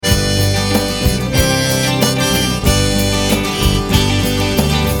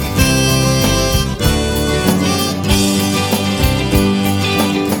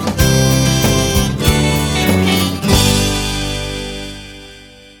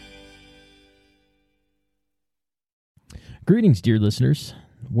Greetings, dear listeners.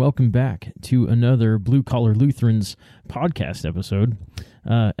 Welcome back to another Blue Collar Lutherans podcast episode.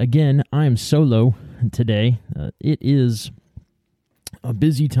 Again, I am solo today. It is a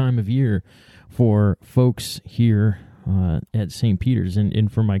busy time of year for folks here at St. Peter's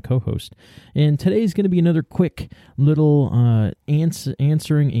and for my co-host. And today is going to be another quick little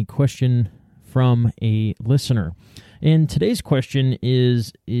answering a question from a listener. And today's question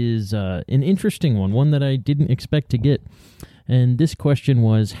is an interesting one that I didn't expect to get. And this question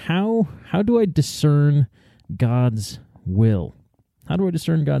was, how do I discern God's will? How do I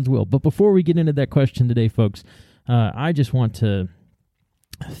discern God's will? But before we get into that question today, folks, I just want to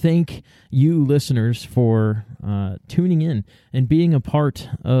thank you listeners for tuning in and being a part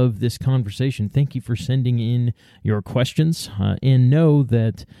of this conversation. Thank you for sending in your questions, and know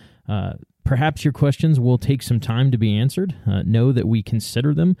that perhaps your questions will take some time to be answered. Know that we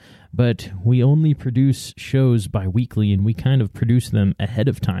consider them, but we only produce shows bi-weekly, and we kind of produce them ahead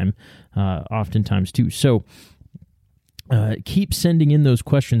of time, oftentimes too. So keep sending in those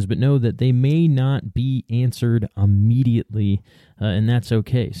questions, but know that they may not be answered immediately, and that's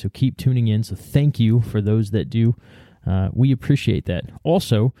okay. So keep tuning in. So thank you for those that do. We appreciate that.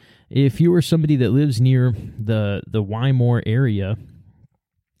 Also, if you are somebody that lives near the Wymore area,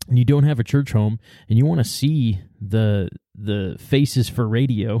 and you don't have a church home, and you want to see the faces for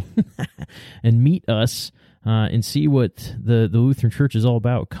radio and meet us and see what the Lutheran Church is all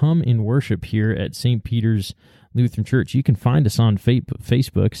about, come and worship here at St. Peter's Lutheran Church. You can find us on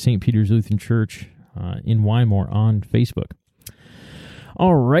Facebook, St. Peter's Lutheran Church in Wymore on Facebook.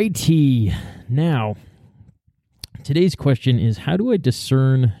 All righty. Now, today's question is, how do I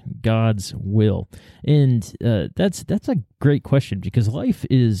discern God's will? And that's a great question, because life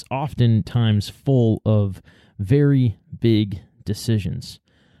is oftentimes full of very big decisions.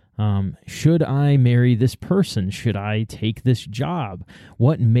 Should I marry this person? Should I take this job?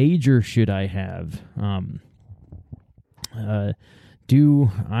 What major should I have?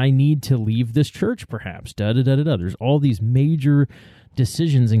 Do I need to leave this church, perhaps? There's all these major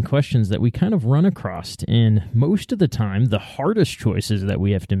decisions and questions that we kind of run across, and most of the time, the hardest choices that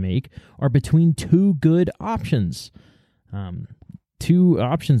we have to make are between two good options, two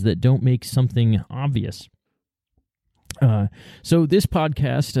options that don't make something obvious. So this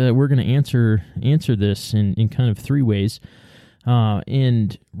podcast, we're going to answer this in kind of three ways,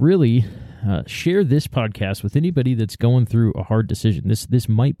 and really share this podcast with anybody that's going through a hard decision. This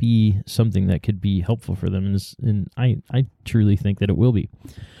might be something that could be helpful for them, and I truly think that it will be.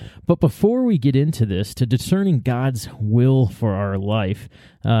 But before we get into this, to discerning God's will for our life,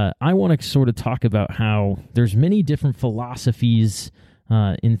 I want to sort of talk about how there's many different philosophies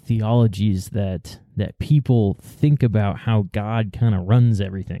in theologies that people think about how God kind of runs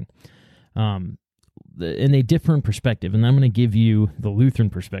everything. And they differ in perspective, and I'm going to give you the Lutheran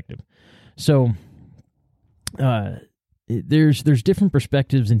perspective. So there's different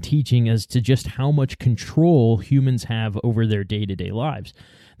perspectives in teaching as to just how much control humans have over their day-to-day lives.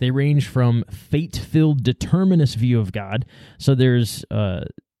 They range from fate-filled determinist view of God. So there's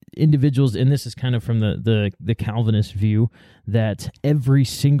individuals, and this is kind of from the Calvinist view, that every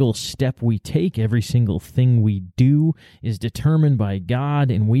single step we take, every single thing we do is determined by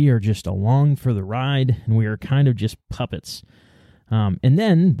God, and we are just along for the ride, and we are kind of just puppets. And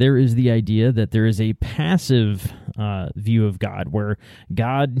then there is the idea that there is a passive view of God, where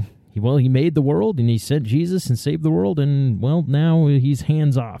God, He made the world, and He sent Jesus and saved the world, and, well, now He's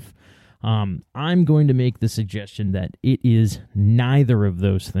hands off. I'm going to make the suggestion that it is neither of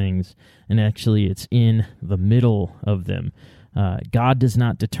those things, and actually it's in the middle of them. God does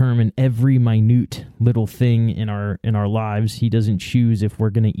not determine every minute little thing in our lives. He doesn't choose if we're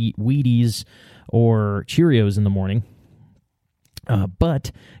going to eat Wheaties or Cheerios in the morning.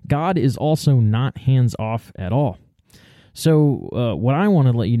 But God is also not hands off at all. So what I want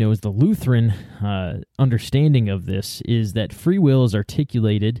to let you know is the Lutheran understanding of this is that free will is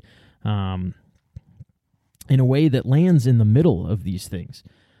articulated in a way that lands in the middle of these things.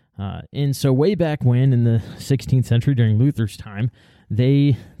 And so way back when, in the 16th century, during Luther's time,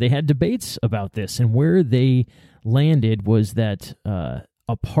 they had debates about this, and where they landed was that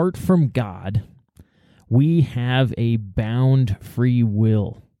apart from God, we have a bound free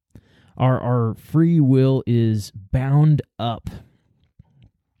will. Our free will is bound up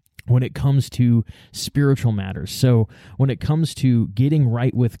when it comes to spiritual matters. So when it comes to getting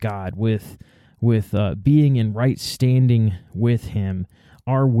right with God, with being in right standing with Him,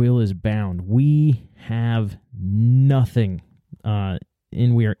 our will is bound. We have nothing, and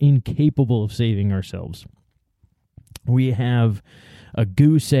we are incapable of saving ourselves. We have a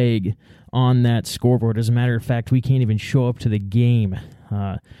goose egg on that scoreboard. As a matter of fact, we can't even show up to the game.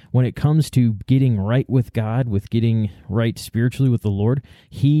 When it comes to getting right with God, with getting right spiritually with the Lord,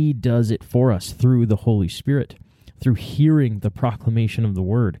 He does it for us through the Holy Spirit, through hearing the proclamation of the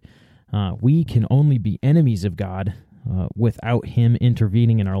Word. We can only be enemies of God without Him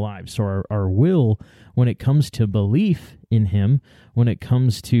intervening in our lives. So our will, when it comes to belief in Him, when it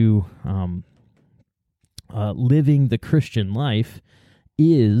comes to living the Christian life,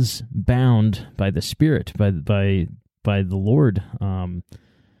 is bound by the Spirit, by the Lord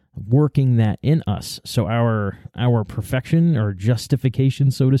working that in us. So our perfection or justification,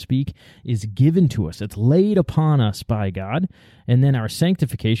 so to speak, is given to us. It's laid upon us by God. And then our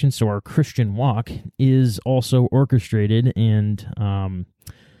sanctification, so our Christian walk, is also orchestrated and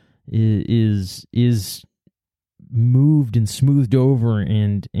is moved and smoothed over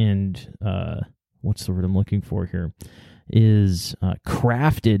and what's the word I'm looking for here? Is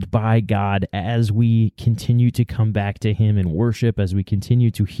crafted by God as we continue to come back to Him in worship, as we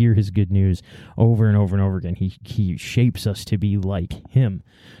continue to hear His good news over and over and over again. He shapes us to be like Him.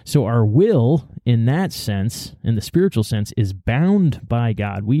 So our will, in that sense, in the spiritual sense, is bound by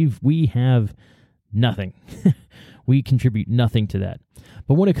God. We have nothing. We contribute nothing to that.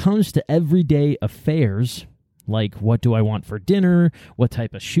 But when it comes to everyday affairs, like, what do I want for dinner? What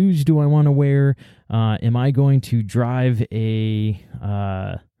type of shoes do I want to wear? Am I going to drive a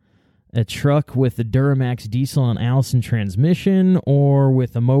truck with a Duramax diesel and Allison transmission, or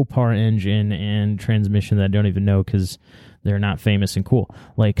with a Mopar engine and transmission that I don't even know because they're not famous and cool,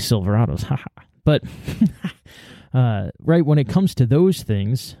 like Silverados? Haha. But right, when it comes to those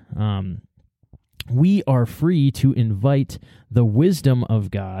things, we are free to invite the wisdom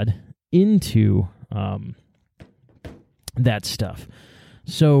of God into that stuff.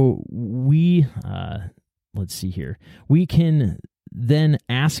 So we, let's see here, we can then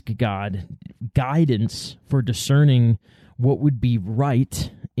ask God guidance for discerning what would be right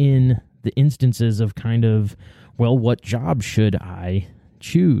in the instances of kind of, well, what job should I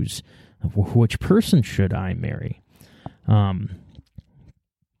choose? Which person should I marry? And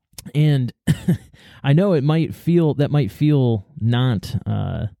I know that might feel not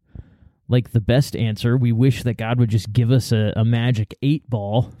like the best answer. We wish that God would just give us a magic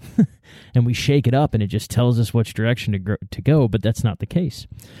 8-ball and we shake it up and it just tells us which direction to go, but that's not the case.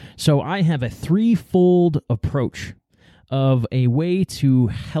 So I have a threefold approach of a way to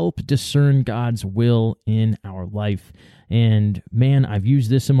help discern God's will in our life. And man, I've used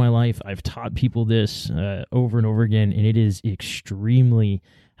this in my life. I've taught people this over and over again, and it is extremely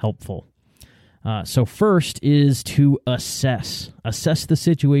helpful. So first is to assess the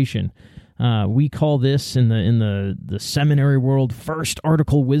situation. We call this in the seminary world first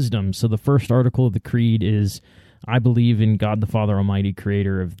article wisdom. So the first article of the creed is, I believe in God the Father Almighty,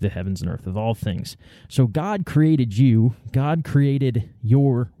 creator of the heavens and earth, of all things. So God created you. God created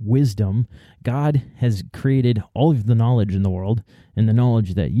your wisdom. God has created all of the knowledge in the world and the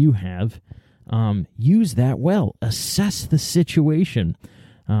knowledge that you have. Use that well. Assess the situation.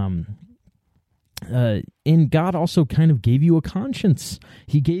 And God also kind of gave you a conscience.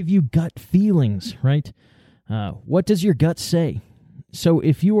 He gave you gut feelings, right? What does your gut say? So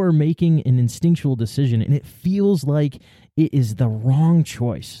if you are making an instinctual decision and it feels like it is the wrong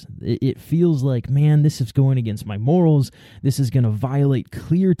choice, it feels like, man, this is going against my morals, this is going to violate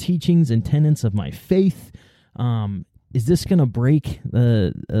clear teachings and tenets of my faith, is this going to break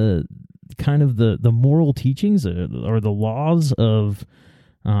kind of the moral teachings or the laws of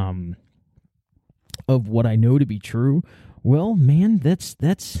what I know to be true? Well, man, that's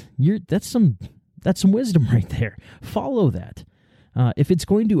some wisdom right there. Follow that. If it's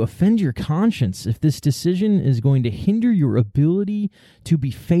going to offend your conscience, if this decision is going to hinder your ability to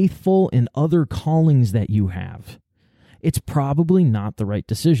be faithful in other callings that you have, it's probably not the right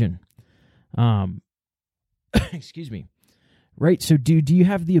decision. Excuse me. Right, so do you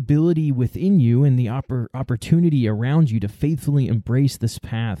have the ability within you and the opportunity around you to faithfully embrace this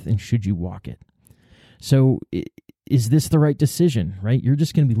path, and should you walk it? So is this the right decision, right? You're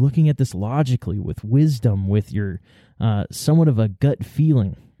just going to be looking at this logically, with wisdom, with your somewhat of a gut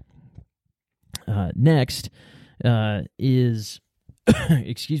feeling. Next is,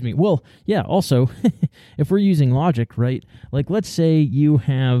 excuse me, well, yeah, also, if we're using logic, right, like let's say you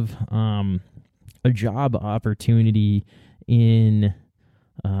have a job opportunity in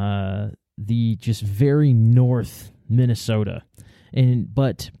the just very north Minnesota,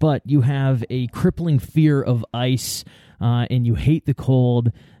 but you have a crippling fear of ice, and you hate the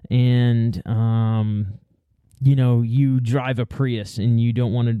cold, and you drive a Prius and you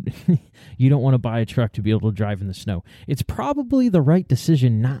don't want to you don't want to buy a truck to be able to drive in the snow. It's probably the right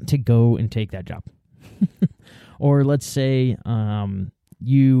decision not to go and take that job. Or let's say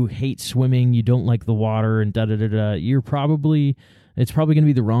you hate swimming, you don't like the water, and da-da-da-da. It's probably going to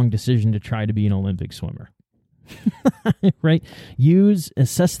be the wrong decision to try to be an Olympic swimmer. Right?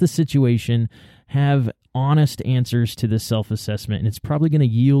 Assess the situation, have honest answers to this self-assessment, and it's probably going to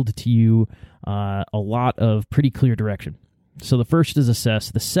yield to you a lot of pretty clear direction. So the first is assess.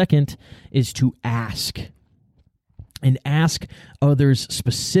 The second is to ask. And ask others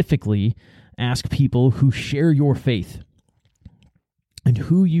specifically. Ask people who share your faith and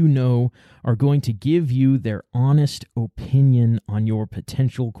who you know are going to give you their honest opinion on your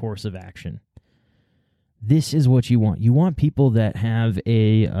potential course of action. This is what you want. You want people that have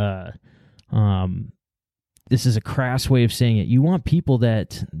this is a crass way of saying it. You want people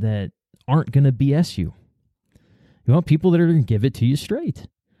that aren't going to BS you. You want people that are going to give it to you straight.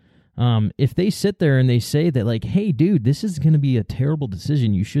 If they sit there and they say that, like, hey, dude, this is going to be a terrible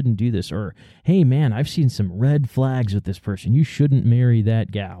decision. You shouldn't do this. Or, hey, man, I've seen some red flags with this person. You shouldn't marry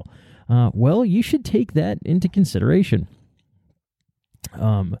that gal. Well, you should take that into consideration.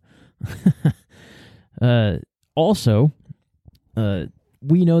 Also,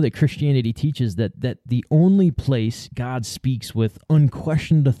 we know that Christianity teaches that the only place God speaks with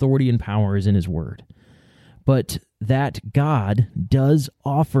unquestioned authority and power is in His Word. But that God does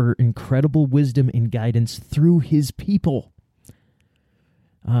offer incredible wisdom and guidance through His people.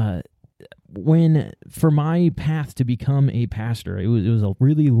 For my path to become a pastor, it was a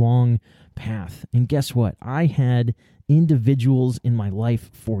really long path. And guess what? I had individuals in my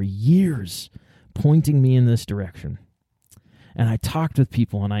life for years pointing me in this direction. And I talked with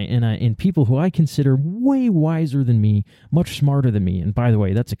people, and people who I consider way wiser than me, much smarter than me. And by the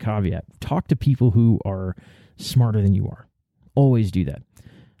way, that's a caveat. Talk to people who are smarter than you are. Always do that.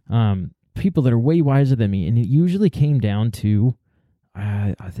 People that are way wiser than me. And it usually came down to,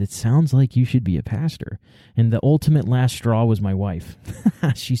 it sounds like you should be a pastor. And the ultimate last straw was my wife.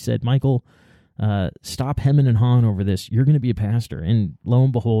 She said, Michael, stop hemming and hawing over this. You're going to be a pastor. And lo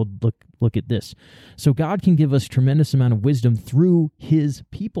and behold, look at this. So God can give us tremendous amount of wisdom through His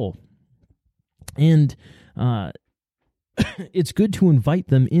people. And it's good to invite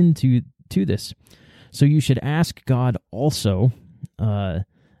them into this. So you should ask God also,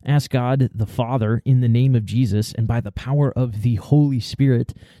 ask God the Father in the name of Jesus and by the power of the Holy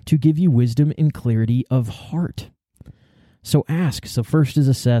Spirit to give you wisdom and clarity of heart. So ask. So first is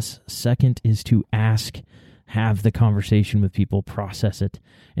assess. Second is to ask, have the conversation with people, process it.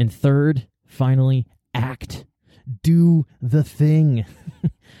 And third, finally, act. Do the thing.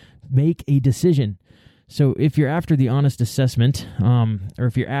 Make a decision. So if you're after the honest assessment, or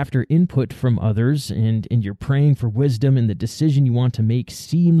if you're after input from others and you're praying for wisdom and the decision you want to make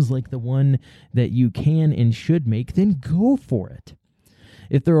seems like the one that you can and should make, then go for it.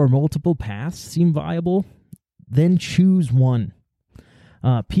 If there are multiple paths seem viable, then choose one.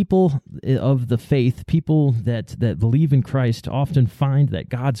 People of the faith, people that believe in Christ, often find that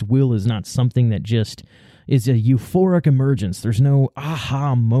God's will is not something that just is a euphoric emergence. There's no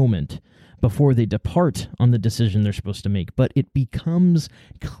aha moment before they depart on the decision they're supposed to make, but it becomes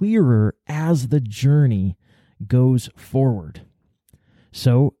clearer as the journey goes forward.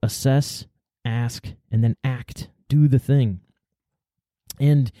 So assess, ask, and then act. Do the thing.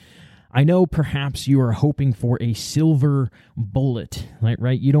 And I know perhaps you are hoping for a silver bullet,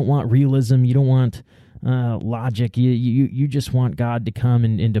 right? You don't want realism. You don't want logic. You just want God to come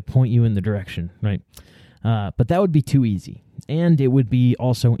and to point you in the direction, right? But that would be too easy. And it would be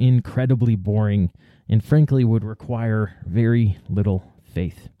also incredibly boring and frankly would require very little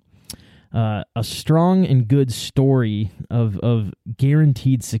faith. A strong and good story of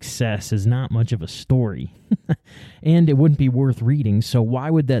guaranteed success is not much of a story. And it wouldn't be worth reading, so why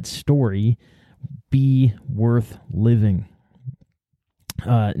would that story be worth living?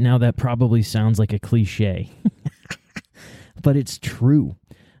 Now that probably sounds like a cliche, but it's true.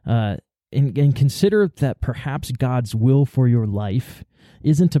 And consider that perhaps God's will for your life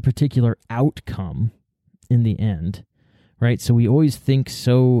isn't a particular outcome in the end, right? So we always think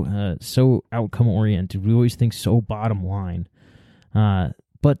so outcome-oriented. We always think so bottom line.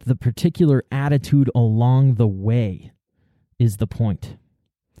 But the particular attitude along the way is the point.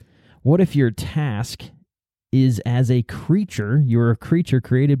 What if your task is as a creature, you're a creature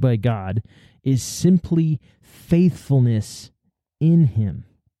created by God, is simply faithfulness in Him?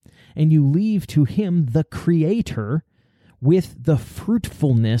 And you leave to Him, the Creator, with the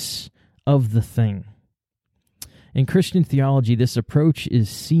fruitfulness of the thing. In Christian theology, this approach is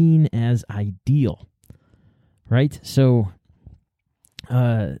seen as ideal. right? So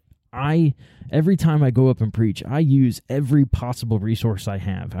every time I go up and preach, I use every possible resource I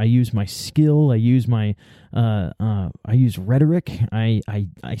have. I use my skill. I use I use rhetoric. I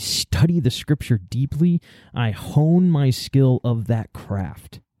study the Scripture deeply. I hone my skill of that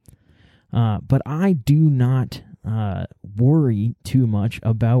craft. But I do not worry too much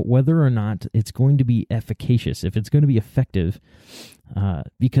about whether or not it's going to be efficacious, if it's going to be effective,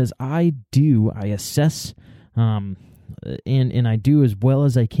 because I assess, and I do as well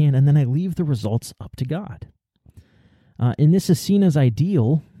as I can, and then I leave the results up to God. And this is seen as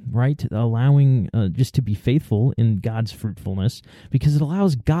ideal, right? Allowing just to be faithful in God's fruitfulness, because it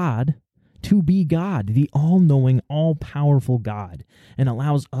allows God to be God, the all-knowing, all-powerful God, and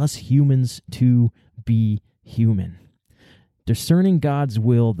allows us humans to be human, discerning God's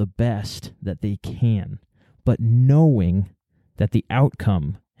will the best that they can, but knowing that the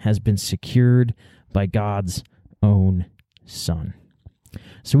outcome has been secured by God's own Son.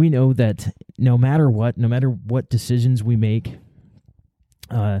 So we know that no matter what decisions we make,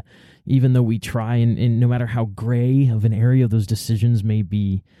 even though we try, and no matter how gray of an area those decisions may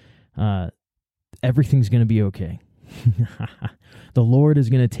be, everything's going to be okay. The Lord is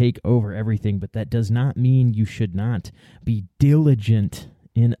going to take over everything, but that does not mean you should not be diligent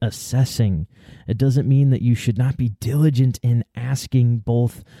in assessing. It doesn't mean that you should not be diligent in asking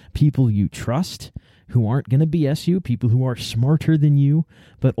both people you trust, who aren't going to BS you, people who are smarter than you,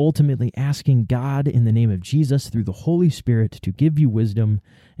 but ultimately asking God in the name of Jesus through the Holy Spirit to give you wisdom,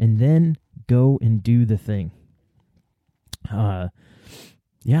 and then go and do the thing.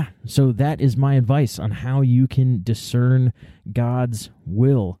 So that is my advice on how you can discern God's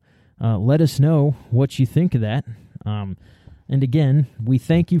will. Let us know what you think of that. And again, we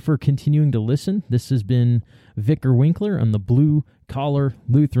thank you for continuing to listen. This has been Vicar Winkler on the Blue Collar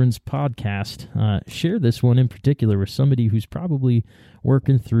Lutherans podcast. Share this one in particular with somebody who's probably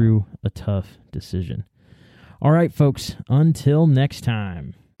working through a tough decision. All right, folks, until next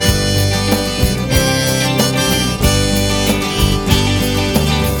time.